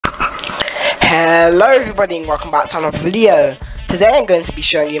Hello everybody and welcome back to another video. Today I'm going to be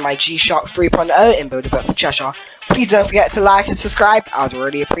showing you my G-Shark 3.0 in Build-A-Bit for Cheshire. Please don't forget to like and subscribe, I'd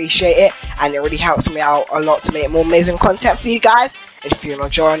really appreciate it, and it really helps me out a lot to make more amazing content for you guys. If you're not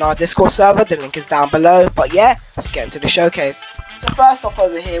joining our Discord server, the link is down below. But yeah, let's get into the showcase. So first off,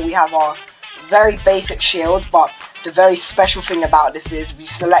 over here we have our very basic shield, but the very special thing about this is if you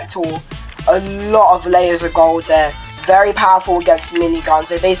select all, a lot of layers of gold there. Very powerful against miniguns.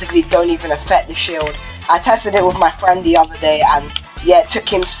 They basically don't even affect the shield. I tested it with my friend the other day and yeah, it took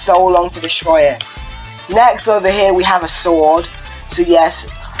him so long to destroy it. Next over here we have a sword. So yes,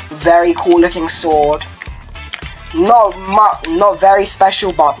 very cool looking sword. Not very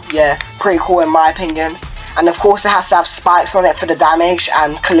special, but yeah, pretty cool in my opinion. And of course it has to have spikes on it for the damage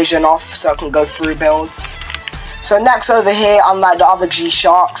and collision off so it can go through builds. So next over here, unlike the other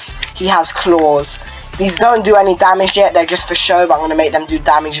G-Sharks, he has claws. These don't do any damage yet, they're just for show, but I'm going to make them do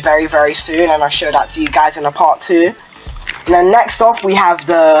damage very, very soon, and I'll show that to you guys in a part 2. And then next off, we have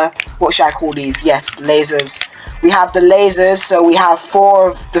the, what should I call these? Yes, lasers. We have the lasers, so we have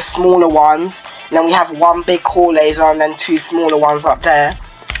 4 of the smaller ones, and then we have 1 big core laser, and then 2 smaller ones up there.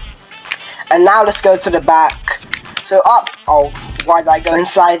 And now let's go to the back. So up, oh, why did I go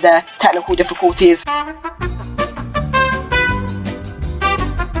inside there? Technical difficulties.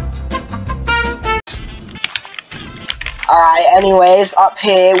 Alright, anyways, up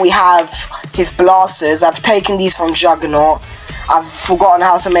here we have his blasters. I've taken these from Juggernaut. I've forgotten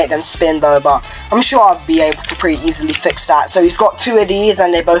how to make them spin though, but I'm sure I'll be able to pretty easily fix that. So he's got 2 of these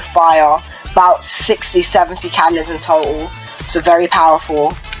and they both fire about 60-70 cannons in total. So very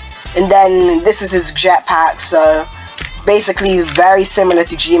powerful. And then this is his jetpack, so basically very similar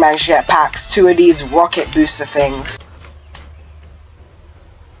to G-Man's jetpacks. 2 of these rocket booster things.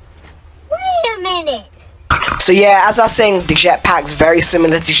 Wait a minute! So yeah, as I was saying, the jetpack's very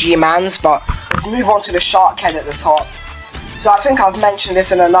similar to G-Man's, but let's move on to the shark head at the top. So I think I've mentioned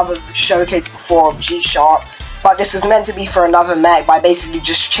this in another showcase before of G-Shark, but this was meant to be for another mech, but I basically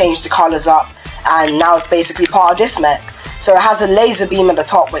just changed the colours up, and now it's basically part of this mech. So it has a laser beam at the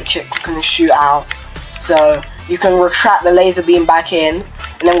top which it can shoot out. So you can retract the laser beam back in,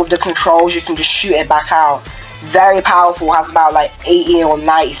 and then with the controls you can just shoot it back out. Very powerful, has about like 80 or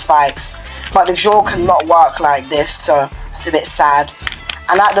 90 spikes. But the jaw cannot work like this, so it's a bit sad.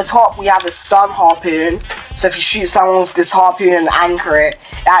 And at the top we have a stun harpoon. So if you shoot someone with this harpoon and anchor it,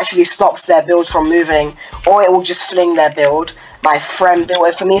 it actually stops their build from moving, or it will just fling their build. My friend built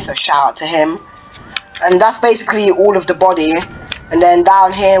it for me, so shout out to him. And that's basically all of the body. And then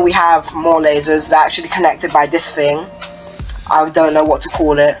down here we have more lasers. They're actually connected by this thing. I don't know what to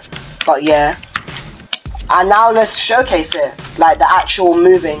call it, but yeah. And now let's showcase it, like the actual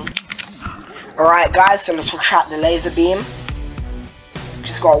moving. Alright guys, so let's retract the laser beam.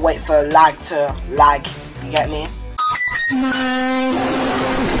 Just gotta wait for lag to lag, you get me?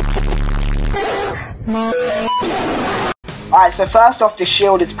 Alright, so first off, the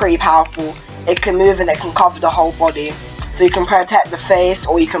shield is pretty powerful. It can move and it can cover the whole body. So you can protect the face,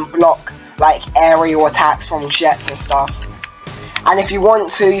 or you can block like aerial attacks from jets and stuff. And if you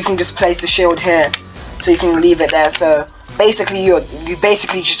want to, you can just place the shield here. So you can leave it there, so basically you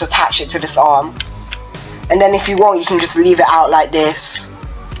basically just attach it to this arm, and then if you want you can just leave it out like this.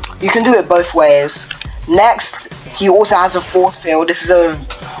 You can do it both ways. Next, he also has a force field. This is a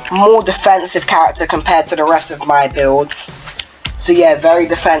more defensive character compared to the rest of my builds, so yeah, very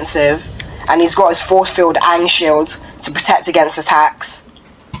defensive. And he's got his force field and shield to protect against attacks.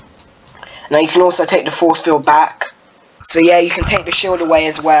 Now you can also take the force field back, so yeah, you can take the shield away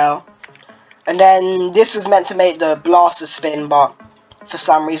as well. And then this was meant to make the blaster spin, but for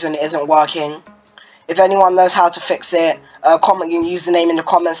some reason it isn't working. If anyone knows how to fix it, comment your username in the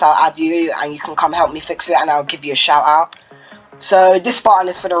comments, I'll add you and you can come help me fix it and I'll give you a shout out. So this button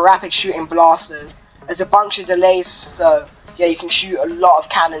is for the rapid shooting blasters. There's a bunch of delays, so yeah, you can shoot a lot of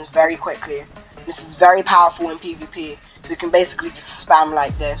cannons very quickly. This is very powerful in PvP, so you can basically just spam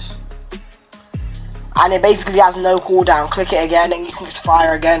like this. And it basically has no cooldown. Click it again and you can just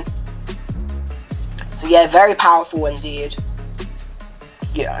fire again. So yeah, very powerful indeed.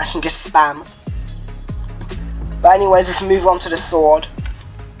 Yeah, I can just spam. But anyways, let's move on to the sword.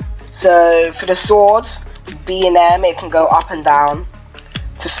 So for the sword, B and M, it can go up and down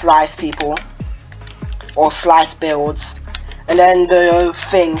to slice people or slice builds. And then the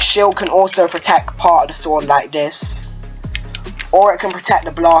thing, shield can also protect part of the sword like this, or it can protect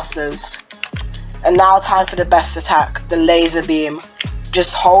the blasters. And now time for the best attack, the laser beam.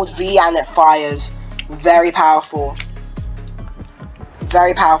 Just hold V and it fires. Very powerful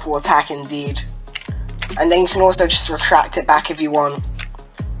attack indeed. And then you can also just retract it back if you want.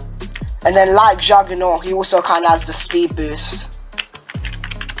 And then like Juggernaut, he also kind of has the speed boost.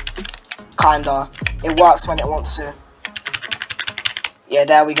 Kinda. It works when it wants to. Yeah,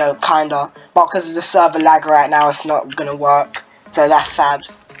 there we go, kinda. But because of the server lag right now, it's not gonna work. So that's sad.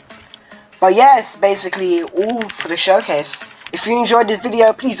 But yeah, it's basically all for the showcase. If you enjoyed this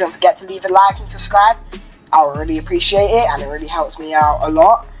video, please don't forget to leave a like and subscribe. I would really appreciate it, and it really helps me out a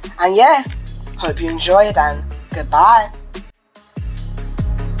lot. And yeah, hope you enjoyed, and goodbye.